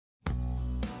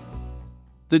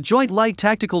The Joint Light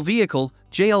Tactical Vehicle,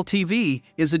 JLTV,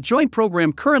 is a joint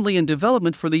program currently in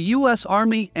development for the U.S.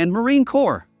 Army and Marine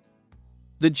Corps.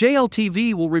 The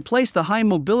JLTV will replace the High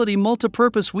Mobility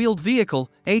Multipurpose Wheeled Vehicle,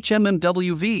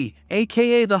 HMMWV,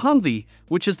 aka the Humvee,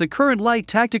 which is the current light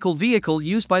tactical vehicle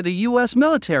used by the U.S.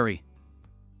 military.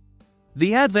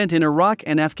 The advent in Iraq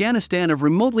and Afghanistan of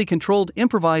remotely controlled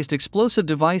improvised explosive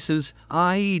devices,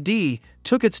 IED,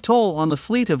 took its toll on the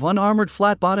fleet of unarmored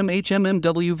flat-bottom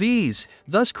HMMWVs,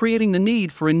 thus creating the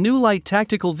need for a new light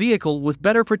tactical vehicle with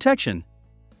better protection.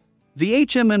 The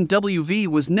HMMWV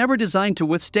was never designed to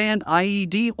withstand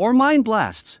IED or mine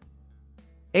blasts.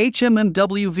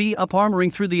 HMMWV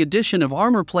up-armoring through the addition of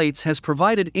armor plates has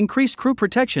provided increased crew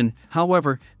protection.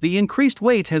 However, the increased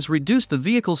weight has reduced the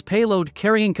vehicle's payload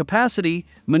carrying capacity,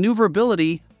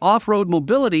 maneuverability, off-road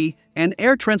mobility, and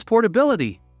air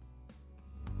transportability.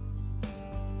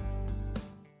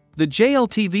 The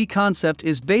JLTV concept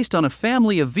is based on a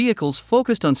family of vehicles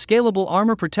focused on scalable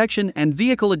armor protection and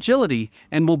vehicle agility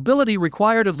and mobility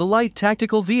required of the light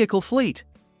tactical vehicle fleet.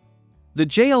 The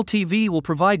JLTV will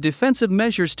provide defensive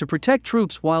measures to protect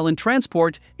troops while in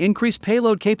transport, increase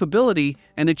payload capability,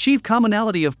 and achieve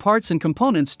commonality of parts and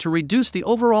components to reduce the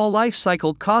overall life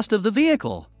cycle cost of the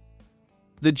vehicle.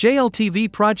 The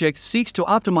JLTV project seeks to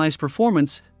optimize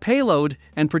performance, payload,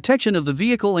 and protection of the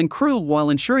vehicle and crew while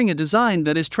ensuring a design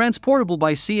that is transportable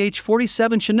by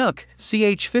CH-47 Chinook,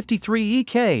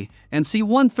 CH-53EK, and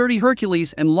C-130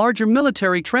 Hercules and larger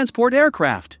military transport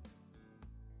aircraft.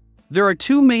 There are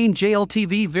two main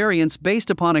JLTV variants based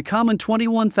upon a common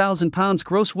 21,000 pounds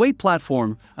gross weight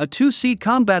platform, a 2-seat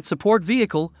combat support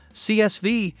vehicle,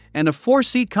 CSV, and a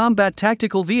 4-seat combat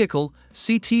tactical vehicle,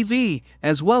 CTV,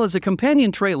 as well as a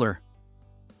companion trailer.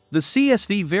 The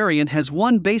CSV variant has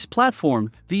one base platform,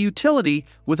 the utility,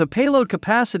 with a payload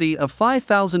capacity of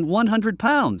 5,100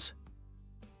 pounds.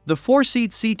 The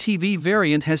 4-seat CTV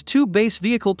variant has two base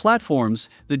vehicle platforms,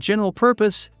 the General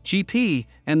Purpose, GP,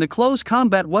 and the Close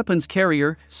Combat Weapons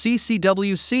Carrier,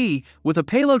 CCWC, with a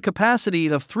payload capacity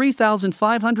of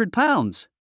 3,500 pounds.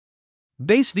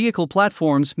 Base vehicle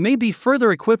platforms may be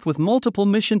further equipped with multiple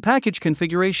mission package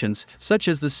configurations, such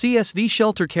as the CSV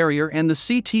Shelter Carrier and the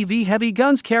CTV Heavy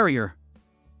Guns Carrier.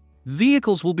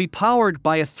 Vehicles will be powered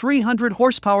by a 300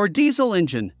 horsepower diesel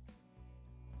engine.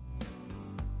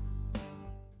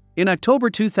 In October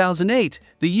 2008,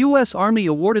 the U.S. Army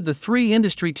awarded the three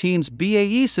industry teams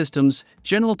BAE Systems,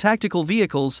 General Tactical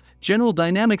Vehicles, General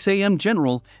Dynamics AM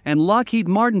General, and Lockheed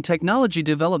Martin Technology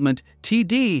Development,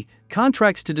 TD,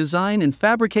 contracts to design and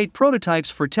fabricate prototypes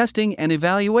for testing and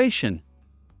evaluation.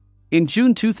 In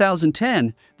June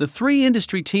 2010, the three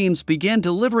industry teams began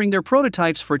delivering their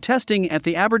prototypes for testing at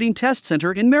the Aberdeen Test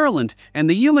Center in Maryland and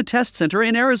the Yuma Test Center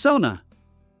in Arizona.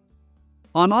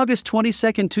 On August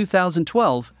 22,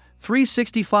 2012, three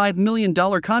 $65 million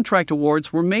contract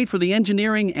awards were made for the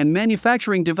Engineering and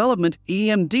Manufacturing Development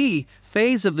 (EMD)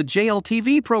 phase of the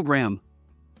JLTV program.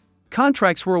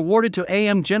 Contracts were awarded to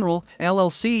AM General,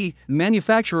 LLC,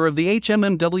 manufacturer of the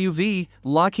HMMWV,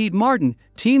 Lockheed Martin,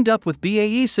 teamed up with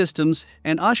BAE Systems,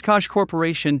 and Oshkosh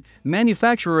Corporation,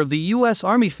 manufacturer of the U.S.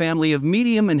 Army family of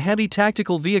medium and heavy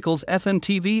tactical vehicles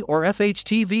FMTV or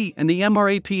FHTV and the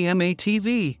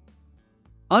MRAP-MATV.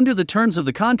 Under the terms of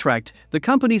the contract, the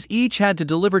companies each had to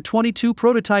deliver 22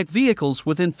 prototype vehicles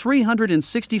within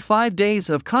 365 days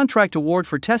of contract award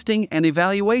for testing and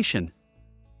evaluation.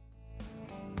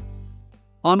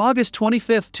 On August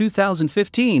 25,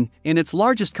 2015, in its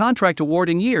largest contract award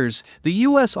in years, the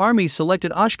U.S. Army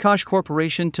selected Oshkosh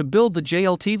Corporation to build the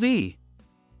JLTV.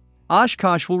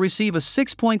 Oshkosh will receive a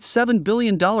 $6.7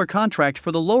 billion contract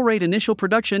for the low-rate initial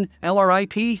production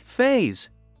LRIP phase.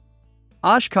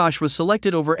 Oshkosh was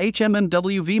selected over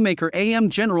HMMWV maker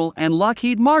AM General and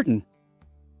Lockheed Martin.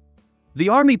 The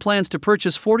Army plans to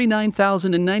purchase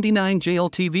 49,099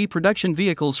 JLTV production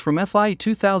vehicles from FY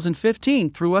 2015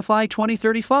 through FY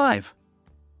 2035.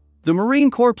 The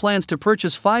Marine Corps plans to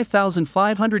purchase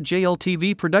 5,500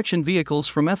 JLTV production vehicles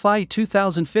from FY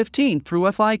 2015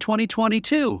 through FY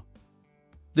 2022.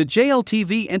 The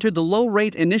JLTV entered the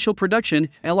low-rate initial production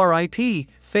LRIP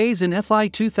phase in FY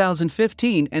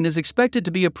 2015 and is expected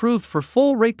to be approved for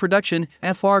full-rate production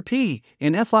FRP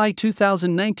in FY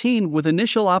 2019 with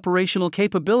initial operational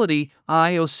capability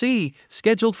IOC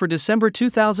scheduled for December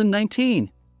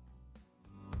 2019.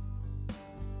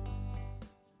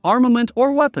 Armament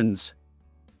or weapons.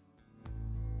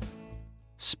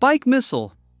 Spike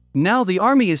missile. Now the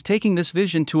Army is taking this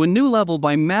vision to a new level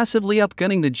by massively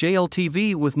upgunning the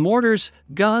JLTV with mortars,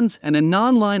 guns, and a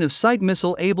non-line-of-sight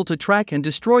missile able to track and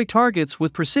destroy targets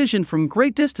with precision from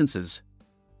great distances.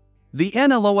 The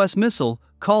NLOS missile,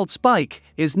 called Spike,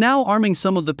 is now arming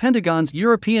some of the Pentagon's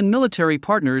European military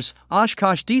partners,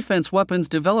 Oshkosh defense weapons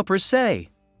developers say.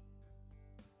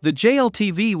 The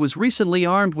JLTV was recently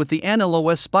armed with the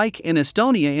NLOS Spike in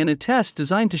Estonia in a test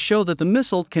designed to show that the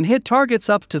missile can hit targets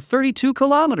up to 32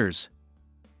 kilometers.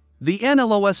 The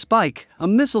NLOS Spike, a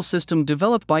missile system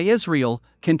developed by Israel,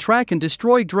 can track and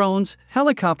destroy drones,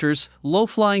 helicopters,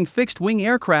 low-flying fixed-wing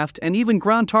aircraft, and even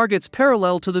ground targets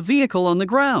parallel to the vehicle on the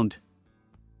ground.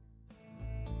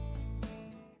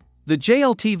 The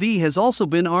JLTV has also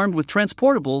been armed with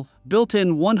transportable,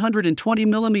 built-in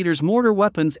 120mm mortar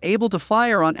weapons able to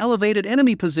fire on elevated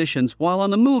enemy positions while on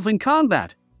the move in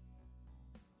combat.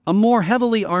 A more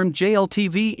heavily armed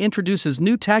JLTV introduces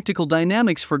new tactical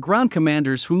dynamics for ground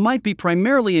commanders who might be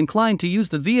primarily inclined to use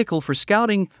the vehicle for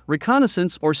scouting,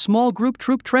 reconnaissance, or small group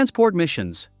troop transport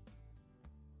missions.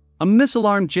 A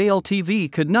missile-armed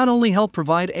JLTV could not only help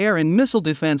provide air and missile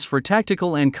defense for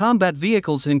tactical and combat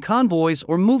vehicles in convoys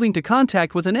or moving to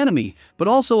contact with an enemy, but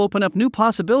also open up new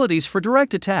possibilities for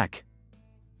direct attack.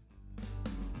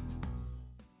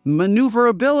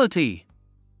 Maneuverability.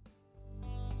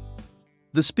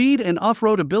 The speed and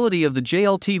off-road ability of the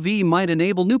JLTV might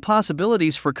enable new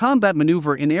possibilities for combat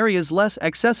maneuver in areas less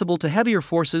accessible to heavier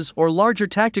forces or larger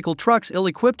tactical trucks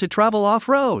ill-equipped to travel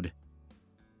off-road.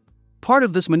 Part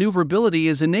of this maneuverability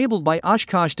is enabled by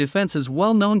Oshkosh Defense's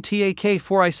well-known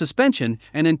TAK-4i suspension,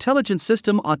 an intelligent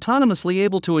system autonomously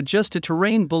able to adjust to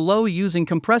terrain below using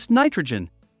compressed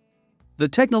nitrogen. The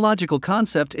technological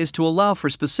concept is to allow for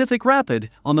specific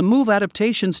rapid, on-the-move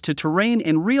adaptations to terrain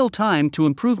in real time to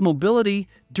improve mobility,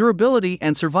 durability,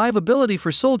 and survivability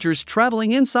for soldiers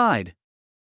traveling inside.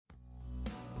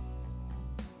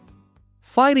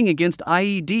 Fighting against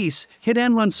IEDs,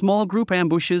 hit-and-run small group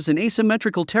ambushes, and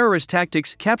asymmetrical terrorist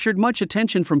tactics captured much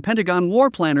attention from Pentagon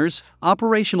war planners,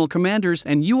 operational commanders,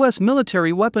 and U.S.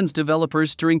 military weapons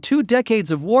developers during 2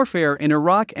 decades of warfare in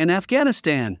Iraq and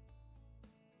Afghanistan.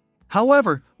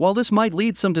 However, while this might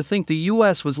lead some to think the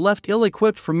U.S. was left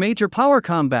ill-equipped for major power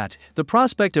combat, the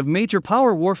prospect of major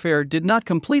power warfare did not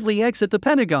completely exit the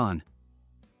Pentagon.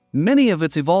 Many of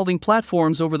its evolving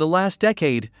platforms over the last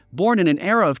decade, born in an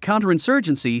era of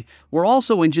counterinsurgency, were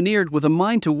also engineered with a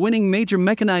mind to winning major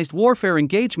mechanized warfare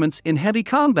engagements in heavy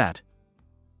combat.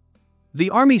 The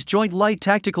Army's Joint Light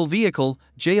Tactical Vehicle,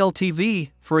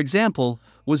 JLTV, for example,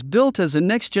 was built as a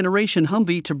next-generation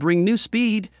Humvee to bring new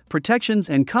speed, protections,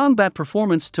 and combat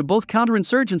performance to both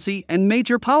counterinsurgency and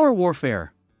major power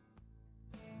warfare.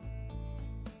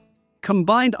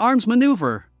 Combined Arms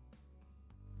Maneuver.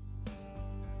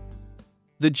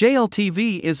 The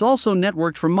JLTV is also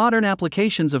networked for modern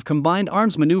applications of combined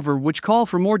arms maneuver which call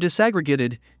for more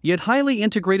disaggregated, yet highly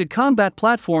integrated combat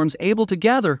platforms able to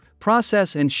gather,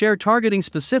 process, and share targeting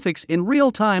specifics in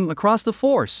real time across the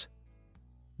force.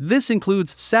 This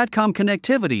includes SATCOM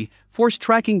connectivity, force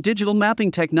tracking, digital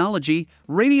mapping technology,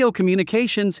 radio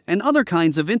communications, and other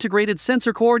kinds of integrated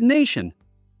sensor coordination.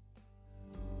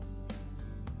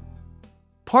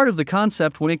 Part of the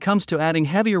concept when it comes to adding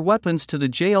heavier weapons to the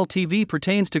JLTV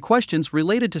pertains to questions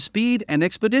related to speed and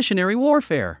expeditionary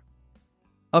warfare.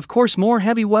 Of course, more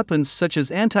heavy weapons such as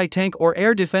anti-tank or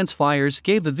air defense fires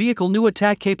gave the vehicle new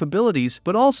attack capabilities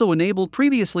but also enabled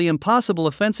previously impossible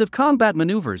offensive combat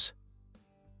maneuvers.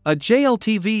 A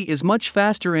JLTV is much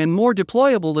faster and more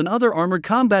deployable than other armored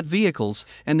combat vehicles,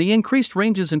 and the increased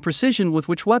ranges and precision with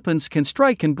which weapons can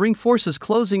strike can bring forces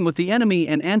closing with the enemy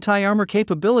and anti-armor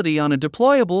capability on a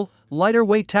deployable,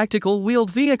 lighter-weight tactical wheeled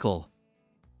vehicle.